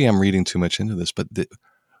 Maybe I'm reading too much into this, but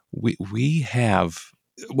we have.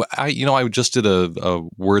 I just did a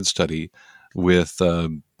word study with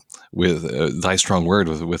Thy Strong Word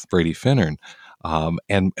with Brady Finnern,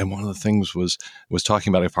 and one of the things was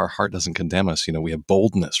talking about if our heart doesn't condemn us, we have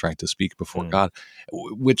boldness, right, to speak before God,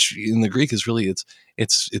 which in the Greek is really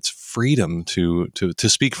it's freedom to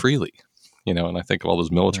speak freely, and I think of all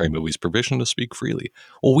those military movies, permission to speak freely.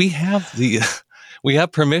 Well, we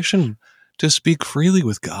have permission to speak freely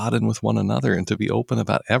with God and with one another, and to be open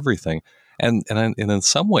about everything. And in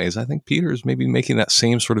some ways, I think Peter is maybe making that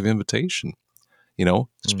same sort of invitation.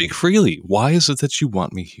 Speak freely. Why is it that you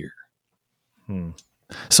want me here?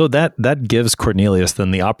 So that gives Cornelius then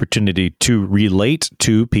the opportunity to relate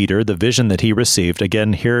to Peter the vision that he received.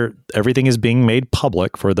 Again, here everything is being made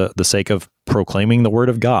public for the sake of proclaiming the word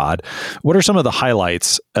of God. What are some of the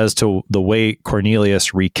highlights as to the way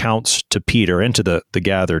Cornelius recounts to Peter and to the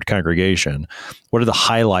gathered congregation? What are the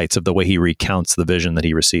highlights of the way he recounts the vision that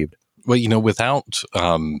he received? Well, without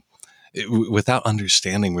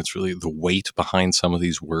understanding what's really the weight behind some of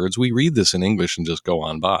these words, we read this in English and just go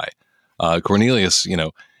on by. Cornelius,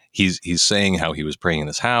 he's saying how he was praying in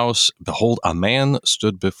his house. Behold, a man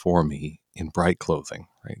stood before me in bright clothing,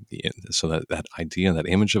 right? So that idea, that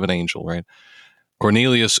image of an angel, right?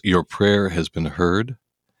 Cornelius, your prayer has been heard,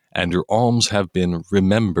 and your alms have been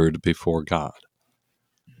remembered before God.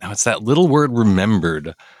 Now, it's that little word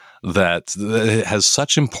remembered that has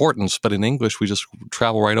such importance, but in English, we just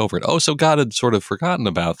travel right over it. Oh, so God had sort of forgotten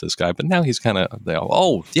about this guy, but now he's kind of,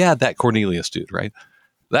 oh, yeah, that Cornelius dude, right?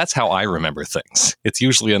 That's how I remember things. It's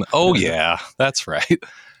usually oh, yeah, that's right.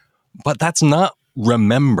 But that's not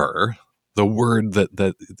remember, the word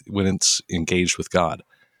that when it's engaged with God.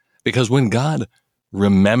 Because when God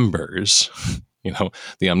remembers,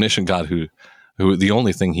 the omniscient God who the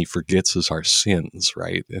only thing he forgets is our sins,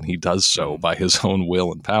 right? And he does so by his own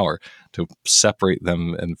will and power to separate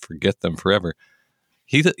them and forget them forever.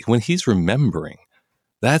 When he's remembering,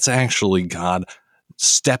 that's actually God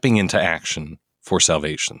stepping into action for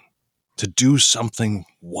salvation, to do something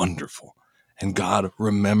wonderful. And God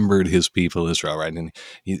remembered his people Israel, right? And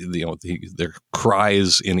their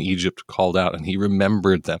cries in Egypt called out, and he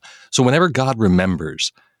remembered them. So whenever God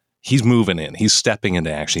remembers, he's moving in, he's stepping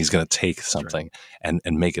into action. He's going to take something and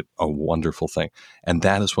make it a wonderful thing. And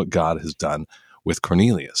that is what God has done with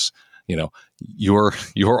Cornelius. Your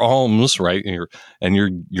alms, right? And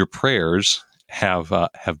your prayers have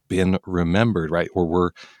been remembered, right? Or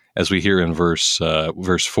were, as we hear in verse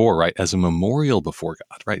 4, right, as a memorial before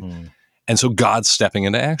God, right? And so God's stepping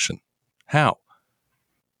into action. How?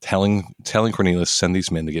 Telling Cornelius, send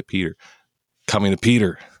these men to get Peter. Coming to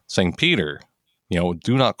Peter, saying, Peter,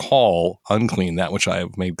 do not call unclean that which I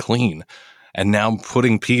have made clean. and now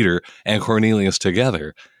putting Peter and Cornelius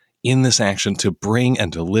together in this action to bring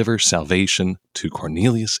and deliver salvation to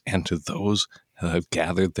Cornelius and to those who have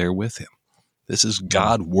gathered there with him. This is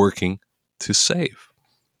God working to save.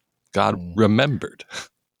 God remembered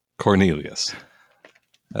Cornelius.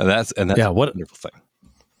 And that's a wonderful thing.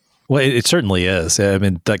 Well, it certainly is. I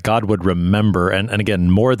mean, that God would remember, and again,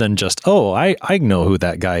 more than just, oh, I know who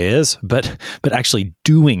that guy is, but actually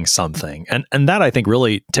doing something. And that, I think,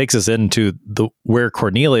 really takes us into where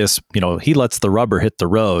Cornelius, he lets the rubber hit the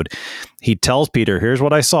road. He tells Peter, here's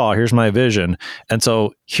what I saw, here's my vision. And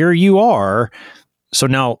so here you are. So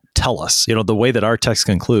now tell us, the way that our text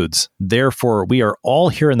concludes, therefore we are all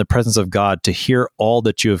here in the presence of God to hear all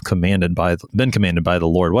that you have been commanded by the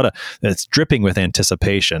Lord. It's dripping with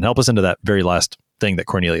anticipation. Help us into that very last thing that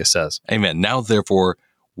Cornelius says. Amen. Now, therefore,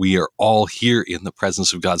 we are all here in the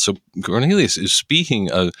presence of God. So Cornelius is speaking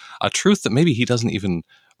a truth that maybe he doesn't even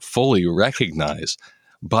fully recognize,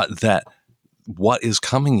 but that what is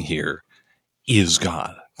coming here is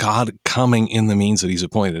God. God coming in the means that he's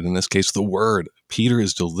appointed, in this case, the word. Peter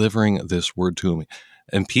is delivering this word to him.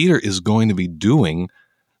 And Peter is going to be doing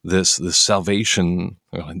this salvation,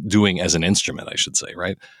 doing as an instrument, I should say,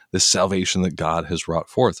 right? This salvation that God has wrought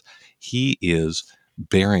forth. He is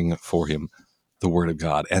bearing for him the word of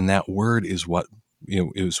God. And that word is what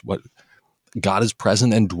God is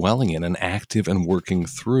present and dwelling in and active and working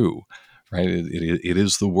through, right? It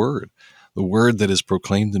is the word that is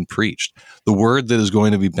proclaimed and preached, the word that is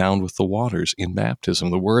going to be bound with the waters in baptism,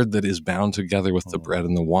 the word that is bound together with the bread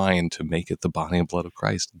and the wine to make it the body and blood of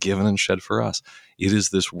Christ, given and shed for us. It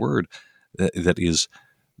is this word that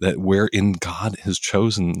wherein God has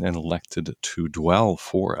chosen and elected to dwell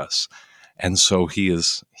for us. And so he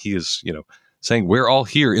is saying we're all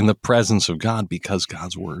here in the presence of God because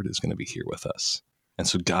God's word is going to be here with us. And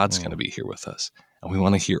so God's going to be here with us. And we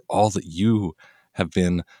want to hear all that you have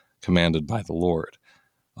been commanded by the Lord.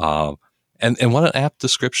 And what an apt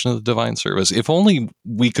description of the divine service. If only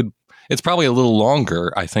we could, it's probably a little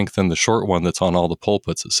longer, I think, than the short one that's on all the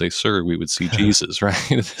pulpits that say, sir, we would see Jesus, right?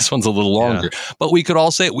 This one's a little longer. Yeah. But we could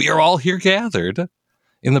all say, we are all here gathered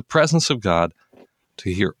in the presence of God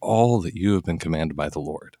to hear all that you have been commanded by the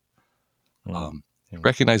Lord.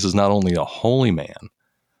 Recognizes not only a holy man,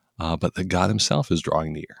 but that God himself is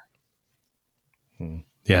drawing near.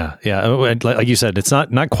 Yeah. Like you said, it's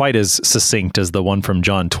not quite as succinct as the one from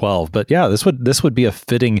John 12, but yeah, this would be a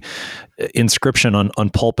fitting inscription on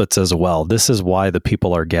pulpits as well. This is why the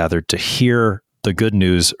people are gathered to hear the good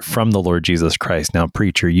news from the Lord Jesus Christ. Now,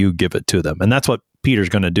 preacher, you give it to them. And that's what Peter's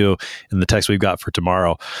going to do in the text we've got for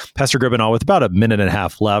tomorrow. Pastor Gribbenau, with about a minute and a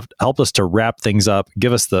half left, help us to wrap things up.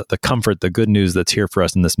 Give us the comfort, the good news that's here for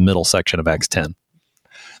us in this middle section of Acts 10.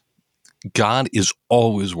 God is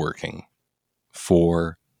always working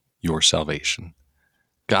for your salvation.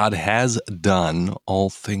 God has done all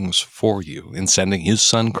things for you in sending his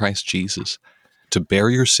son, Christ Jesus, to bear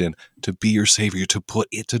your sin, to be your Savior, to put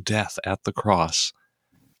it to death at the cross,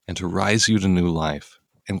 and to rise you to new life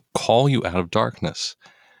and call you out of darkness.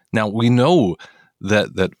 Now, we know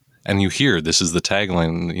that and you hear, this is the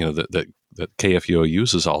tagline, that KFUO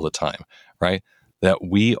uses all the time, right? That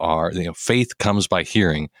we are, faith comes by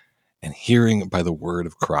hearing, and hearing by the word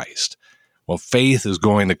of Christ. Well, faith is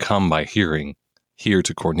going to come by hearing here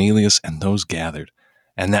to Cornelius and those gathered.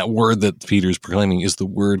 And that word that Peter's proclaiming is the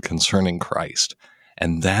word concerning Christ.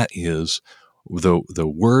 And that is the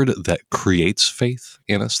word that creates faith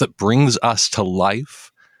in us, that brings us to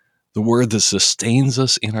life, the word that sustains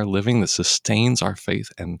us in our living, that sustains our faith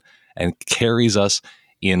and carries us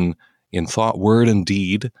in thought, word, and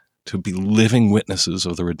deed to be living witnesses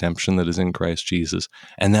of the redemption that is in Christ Jesus.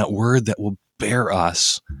 And that word that will bear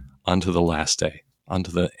us unto the last day,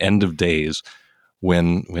 unto the end of days,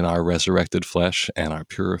 when our resurrected flesh and our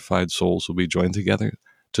purified souls will be joined together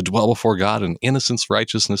to dwell before God in innocence,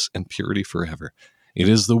 righteousness, and purity forever. It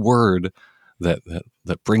is the word that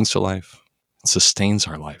brings to life, sustains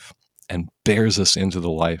our life, and bears us into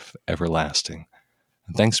the life everlasting.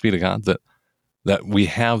 And thanks be to God that we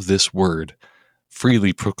have this word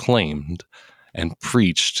freely proclaimed and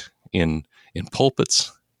preached in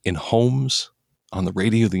pulpits, in homes, on the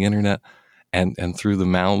radio, the internet, and through the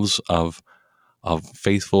mouths of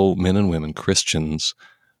faithful men and women, Christians,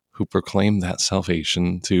 who proclaim that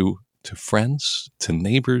salvation to friends, to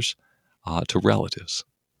neighbors, to relatives.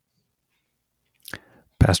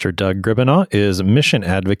 Pastor Doug Gribbenau is mission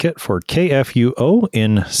advocate for KFUO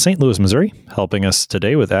in St. Louis, Missouri, helping us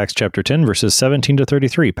today with Acts chapter 10, verses 17 to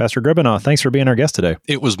 33. Pastor Gribbenau, thanks for being our guest today.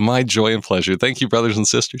 It was my joy and pleasure. Thank you, brothers and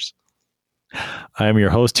sisters. I am your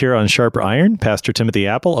host here on Sharper Iron, Pastor Timothy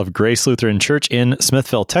Apple of Grace Lutheran Church in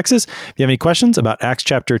Smithville, Texas. If you have any questions about Acts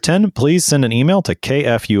chapter 10, please send an email to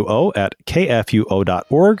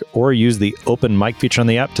kfuo@kfuo.org or use the open mic feature on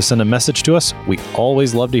the app to send a message to us. We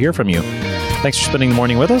always love to hear from you. Thanks for spending the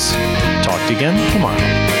morning with us. Talk to you again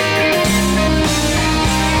tomorrow.